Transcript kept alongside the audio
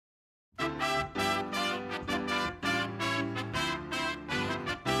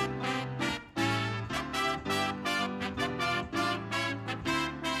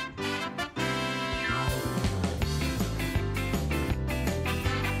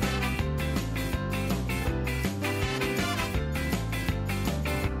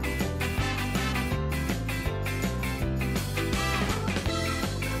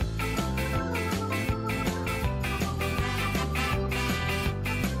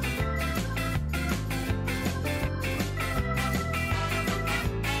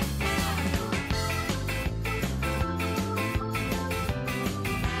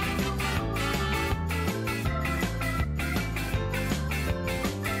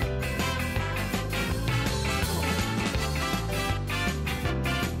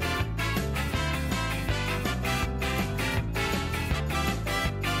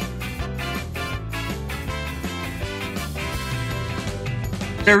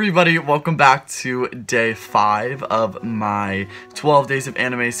Hey everybody, welcome back to day 5 of my 12 days of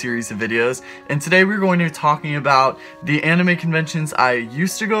anime series of videos, and today we're going to be talking about the anime conventions I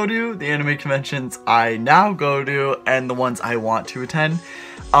used to go to, the anime conventions I now go to, and the ones I want to attend,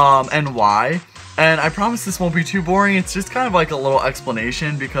 and why. And I promise this won't be too boring. It's just kind of like a little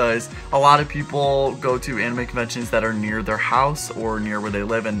explanation because a lot of people go to anime conventions that are near their house or near where they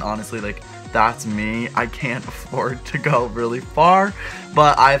live, and honestly, like, that's me. I can't afford to go really far,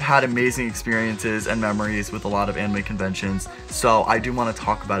 but I've had amazing experiences and memories with a lot of anime conventions, so I do want to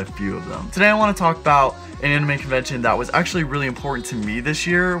talk about a few of them. Today I want to talk about an anime convention that was actually really important to me this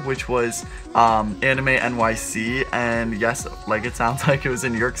year, which was Anime NYC. And yes, like it sounds like it was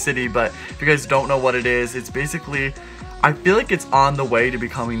in New York City, but if you guys don't know what it is, it's basically, I feel like it's on the way to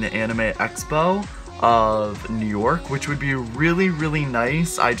becoming the Anime Expo of New York, which would be really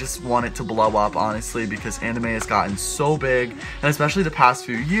nice. I just want it to blow up, honestly, because anime has gotten so big, and especially the past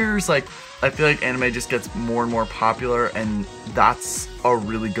few years, like, I feel like anime just gets more and more popular, and that's a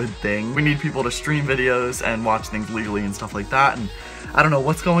really good thing. We need people to stream videos and watch things legally and stuff like that, and I don't know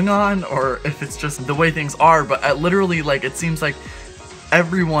what's going on, or if it's just the way things are, but literally, like, it seems like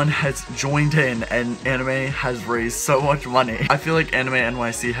everyone has joined in and anime has raised so much money. I feel like Anime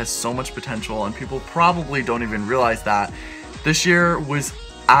NYC has so much potential and people probably don't even realize that. This year was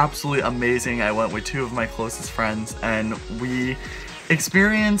absolutely amazing. I went with 2 of my closest friends and we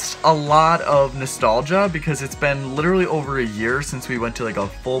experienced a lot of nostalgia because it's been literally over a year since we went to like a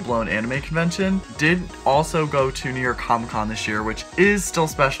full-blown anime convention. Did also go to New York Comic Con this year, which is still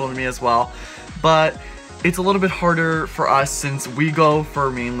special to me as well, but it's a little bit harder for us since we go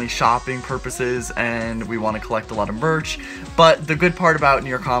for mainly shopping purposes and we want to collect a lot of merch. But the good part about New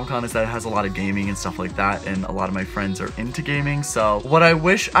York Comic Con is that it has a lot of gaming and stuff like that, and a lot of my friends are into gaming. So what I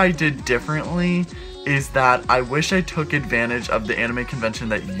wish I did differently is that I wish I took advantage of the anime convention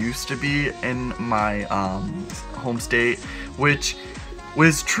that used to be in my home state, which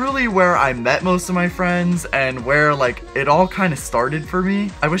was truly where I met most of my friends and where, like, it all kind of started for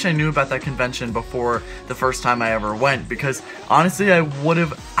me. I wish I knew about that convention before the first time I ever went, because honestly I would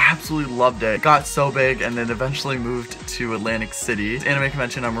have absolutely loved it. It got so big and then eventually moved to Atlantic City. The anime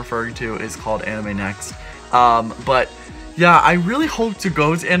convention I'm referring to is called Anime Next. But yeah, I really hope to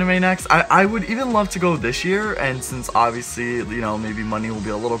go to Anime Next. I would even love to go this year, and since obviously, you know, maybe money will be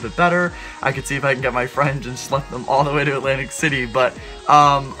a little bit better, I could see if I can get my friends and schlep them all the way to Atlantic City. But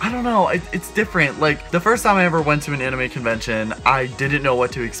I don't know, it's different. Like, the first time I ever went to an anime convention, I didn't know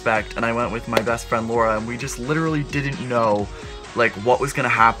what to expect, and I went with my best friend Laura, and we just literally didn't know, like, what was gonna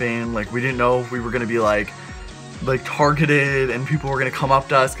happen. Like, we didn't know if we were gonna be like targeted and people were gonna come up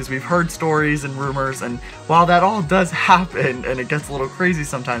to us, because we've heard stories and rumors, and while that all does happen and it gets a little crazy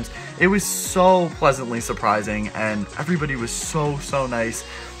sometimes, it was so pleasantly surprising and everybody was so nice.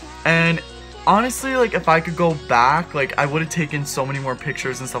 And honestly, like, if I could go back, like, I would have taken so many more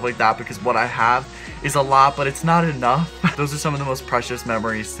pictures and stuff like that, because what I have is a lot, but it's not enough. Those are some of the most precious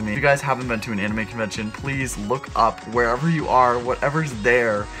memories to me. If you guys haven't been to an anime convention, please look up wherever you are, whatever's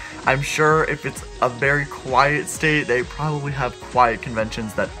there. I'm sure if it's a very quiet state, they probably have quiet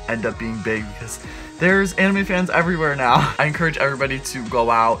conventions that end up being big, because there's anime fans everywhere now. I encourage everybody to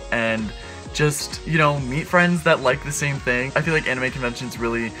go out and just, you know, meet friends that like the same thing. I feel like anime conventions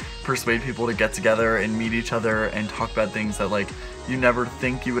really persuade people to get together and meet each other and talk about things that, like, you never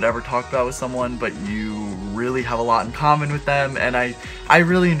think you would ever talk about with someone, but you really have a lot in common with them, and I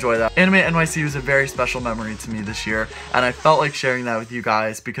really enjoy that. Anime NYC was a very special memory to me this year, and I felt like sharing that with you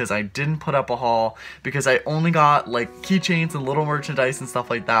guys because I didn't put up a haul, because I only got, like, keychains and little merchandise and stuff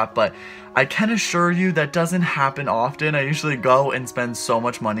like that, but I can assure you that doesn't happen often. I usually go and spend so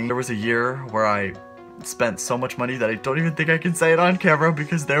much money. There was a year where I spent so much money that I don't even think I can say it on camera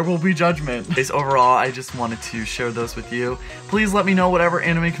because there will be judgment. Overall, I just wanted to share those with you. Please let me know whatever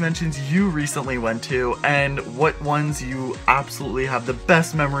anime conventions you recently went to and what ones you absolutely have the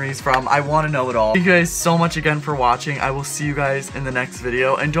best memories from. I want to know it all. Thank you guys so much again for watching. I will see you guys in the next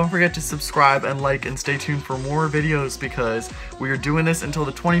video, and don't forget to subscribe and like and stay tuned for more videos because we are doing this until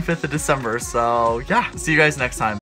the 25th of December. So yeah, see you guys next time.